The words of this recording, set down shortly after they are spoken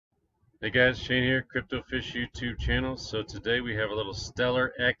Hey guys, Shane here, Crypto Fish YouTube channel. So today we have a little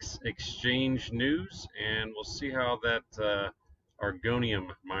Stellar X exchange news, and we'll see how that argonium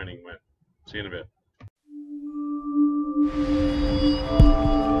mining went. See you in a bit.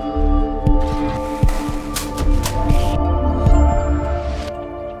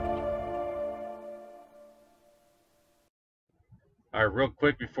 All right, real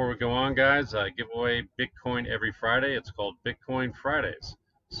quick before we go on, guys, I give away Bitcoin every Friday. It's called Bitcoin Fridays.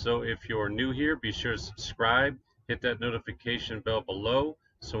 So if you're new here, be sure to subscribe, hit that notification bell below,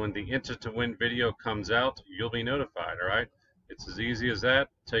 so when the Enter to Win video comes out, you'll be notified, all right? It's as easy as that.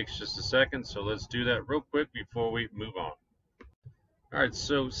 Takes just a second, so let's do that real quick before we move on. All right,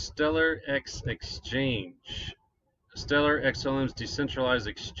 so Stellar X Exchange. Stellar XLM's decentralized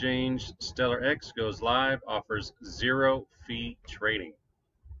exchange, Stellar X, goes live, offers zero fee trading.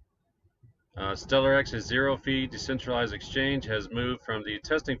 Stellar X's zero fee decentralized exchange has moved from the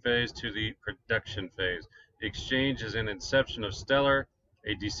testing phase to the production phase. The exchange is an inception of Stellar,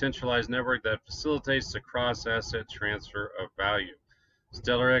 a decentralized network that facilitates the cross-asset transfer of value.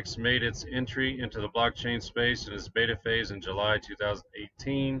 Stellar X made its entry into the blockchain space in its beta phase in July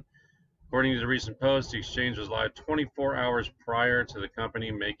 2018. According to the recent post, the exchange was live 24 hours prior to the company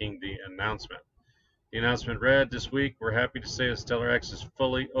making the announcement. The announcement read, "This week, we're happy to say that Stellar X is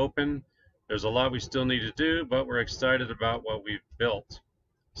fully open. There's a lot we still need to do, but we're excited about what we've built.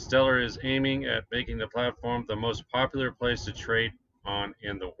 Stellar is aiming at making the platform the most popular place to trade on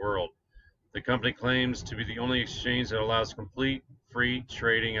in the world. The company claims to be the only exchange that allows complete free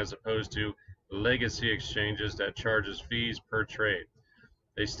trading as opposed to legacy exchanges that charges fees per trade.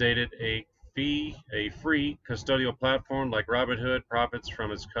 They stated a free custodial platform like Robinhood profits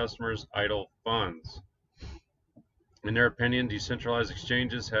from its customers' idle funds. In their opinion, decentralized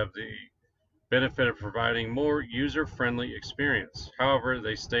exchanges have the benefit of providing more user-friendly experience. However,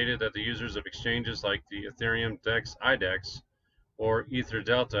 they stated that the users of exchanges like the Ethereum DEX IDEX or Ether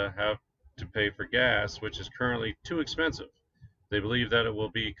Delta have to pay for gas, which is currently too expensive. They believe that it will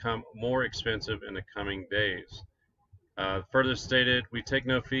become more expensive in the coming days. Further stated, we take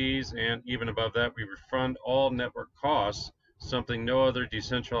no fees, and even above that, we refund all network costs, something no other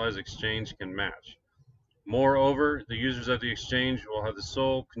decentralized exchange can match. Moreover, the users of the exchange will have the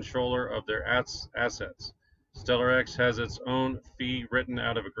sole controller of their assets. Stellar X has its own fee written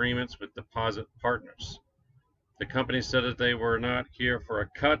out of agreements with deposit partners. The company said that they were not here for a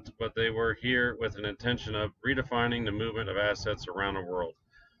cut, but they were here with an intention of redefining the movement of assets around the world.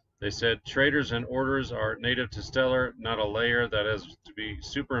 They said traders and orders are native to Stellar, not a layer that has to be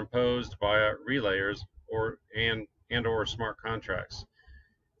superimposed via relayers or smart contracts.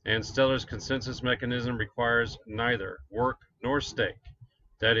 And Stellar's consensus mechanism requires neither work nor stake.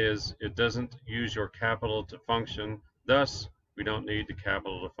 That is, it doesn't use your capital to function. Thus, we don't need the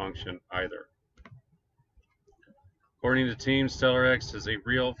capital to function either. According to the team, Stellar X is a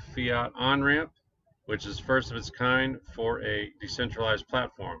real fiat on-ramp, which is first of its kind for a decentralized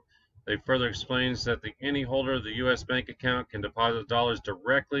platform. They further explains that any holder of the U.S. bank account can deposit dollars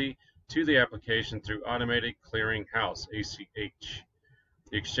directly to the application through Automated Clearing House, ACH.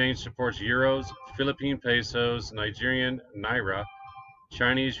 The exchange supports euros, Philippine pesos, Nigerian naira,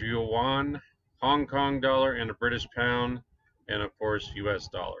 Chinese yuan, Hong Kong dollar, and a British pound, and of course US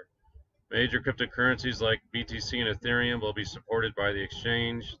dollar. Major cryptocurrencies like BTC and Ethereum will be supported by the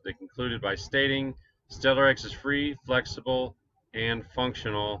exchange. They concluded by stating, Stellar X is free, flexible, and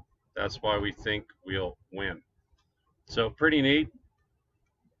functional. That's why we think we'll win. So pretty neat.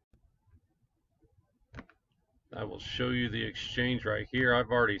 I will show you the exchange right here.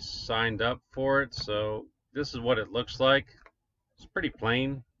 I've already signed up for it, so this is what it looks like. It's pretty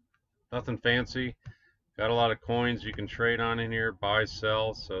plain, nothing fancy. Got a lot of coins you can trade on in here, buy,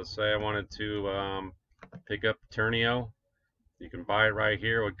 sell. So say I wanted to pick up Ternio, you can buy it right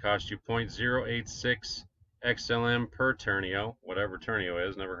here. It would cost you 0.086 XLM per Ternio, whatever Ternio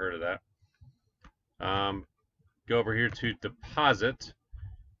is, never heard of that. Go over here to deposit.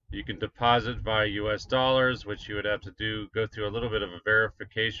 You can deposit via US dollars, which you would have to go through a little bit of a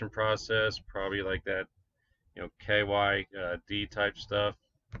verification process, probably like that, KYD type stuff.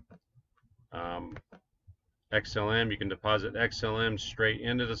 XLM, you can deposit XLM straight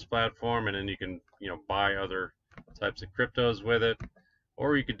into this platform, and then you can, buy other types of cryptos with it.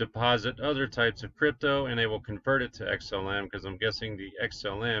 Or you could deposit other types of crypto, and they will convert it to XLM, because I'm guessing the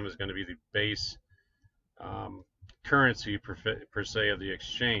XLM is going to be the base currency per se of the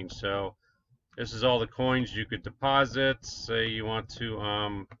exchange. So this is all the coins you could deposit. Say you want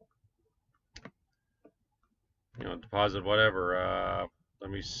to deposit whatever.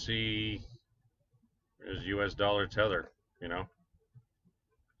 Let me see. There's US dollar tether.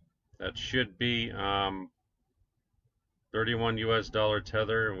 That should be 31 US dollar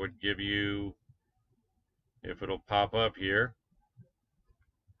tether, and would give you, if it'll pop up here,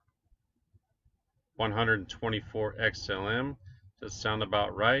 124 XLM. Does sound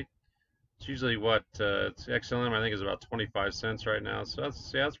about right. It's usually what it's XLM, I think, is about 25 cents right now. So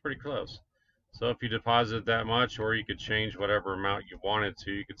that's pretty close. So if you deposit that much, or you could change whatever amount you wanted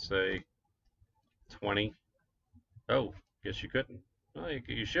to, you could say 20. Oh, guess you couldn't. Well,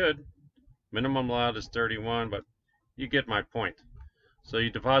 you should. Minimum allowed is 31, but you get my point. So you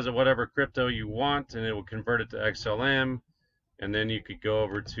deposit whatever crypto you want, and it will convert it to XLM, and then you could go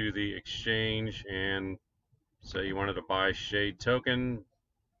over to the exchange and say you wanted to buy Shade token.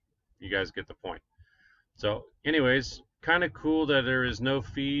 You guys get the point. So anyways, kind of cool that there is no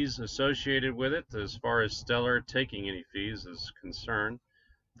fees associated with it as far as Stellar taking any fees is concerned.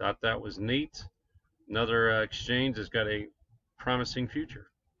 Thought that was neat. Another exchange has got a promising future.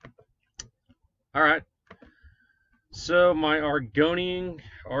 All right. So my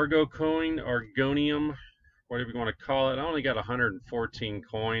Argo coin, Argonium, whatever you want to call it, I only got 114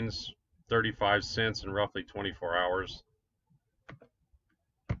 coins, 35 cents in roughly 24 hours.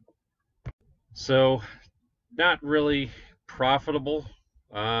 So not really profitable,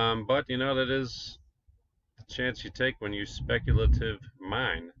 but you know, that is the chance you take when you speculative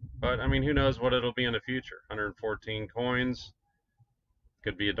mine. But I mean, who knows what it'll be in the future? 114 coins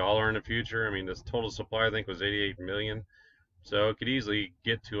could be $1 in the future. I mean, this total supply I think was 88 million, so it could easily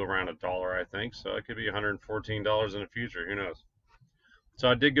get to around $1, I think. So it could be $114 in the future. Who knows? So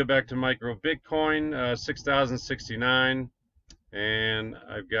I did go back to micro Bitcoin, 6,069, and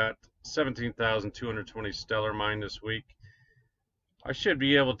I've got 17,220 Stellar mine this week. I should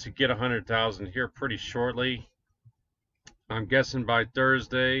be able to get 100,000 here pretty shortly. I'm guessing by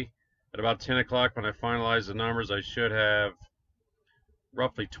Thursday at about 10 o'clock when I finalize the numbers, I should have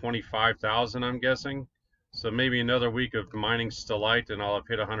roughly 25,000, I'm guessing. So maybe another week of mining Stellite and I'll have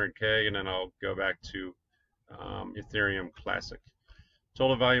hit 100K, and then I'll go back to Ethereum Classic.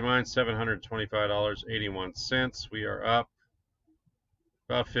 Total value mine $725.81. We are up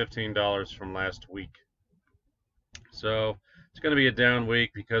about $15 from last week. So it's going to be a down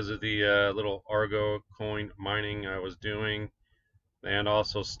week because of the little Argo coin mining I was doing, and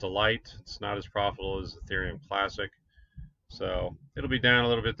also Stellite. It's not as profitable as Ethereum Classic. So it'll be down a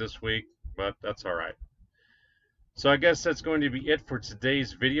little bit this week, but that's all right. So I guess that's going to be it for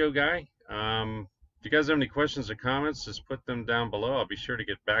today's video, guy. If you guys have any questions or comments, just put them down below. I'll be sure to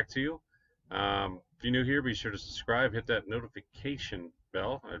get back to you. If you're new here, be sure to subscribe, hit that notification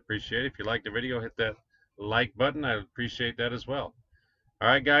bell. I appreciate it. If you like the video, hit that like button. I appreciate that as well. All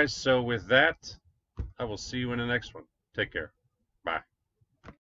right, guys. So with that, I will see you in the next one. Take care. Bye.